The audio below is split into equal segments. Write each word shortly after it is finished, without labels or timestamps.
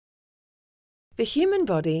The human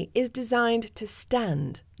body is designed to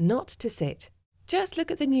stand, not to sit. Just look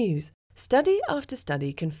at the news. Study after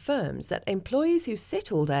study confirms that employees who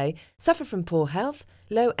sit all day suffer from poor health,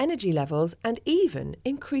 low energy levels, and even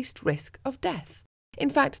increased risk of death. In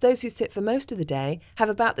fact, those who sit for most of the day have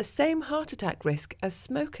about the same heart attack risk as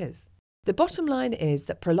smokers. The bottom line is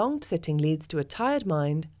that prolonged sitting leads to a tired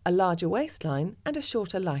mind, a larger waistline, and a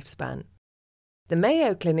shorter lifespan. The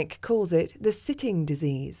Mayo Clinic calls it the sitting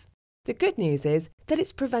disease. The good news is that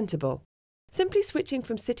it's preventable. Simply switching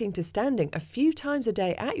from sitting to standing a few times a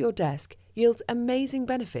day at your desk yields amazing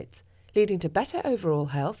benefits, leading to better overall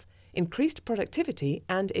health, increased productivity,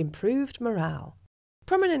 and improved morale.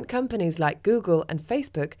 Prominent companies like Google and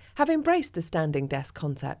Facebook have embraced the standing desk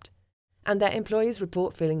concept, and their employees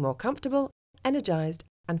report feeling more comfortable, energized,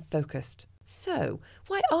 and focused. So,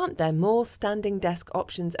 why aren't there more standing desk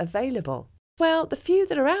options available? Well, the few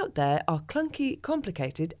that are out there are clunky,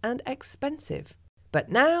 complicated, and expensive.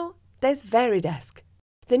 But now, there's Varidesk.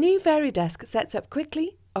 The new Varidesk sets up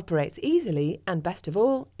quickly, operates easily, and best of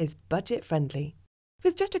all, is budget-friendly.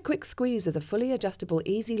 With just a quick squeeze of the fully adjustable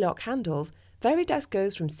easy lock handles, Varidesk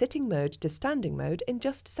goes from sitting mode to standing mode in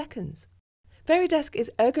just seconds. Varidesk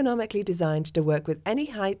is ergonomically designed to work with any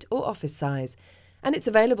height or office size, and it's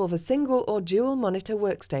available for single or dual monitor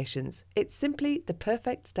workstations. It's simply the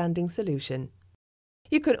perfect standing solution.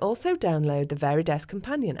 You can also download the Varidesk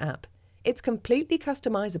Companion app. It's completely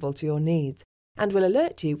customizable to your needs and will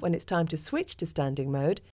alert you when it's time to switch to standing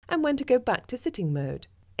mode and when to go back to sitting mode.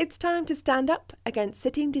 It's time to stand up against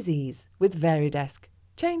sitting disease with Varidesk.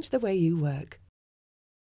 Change the way you work.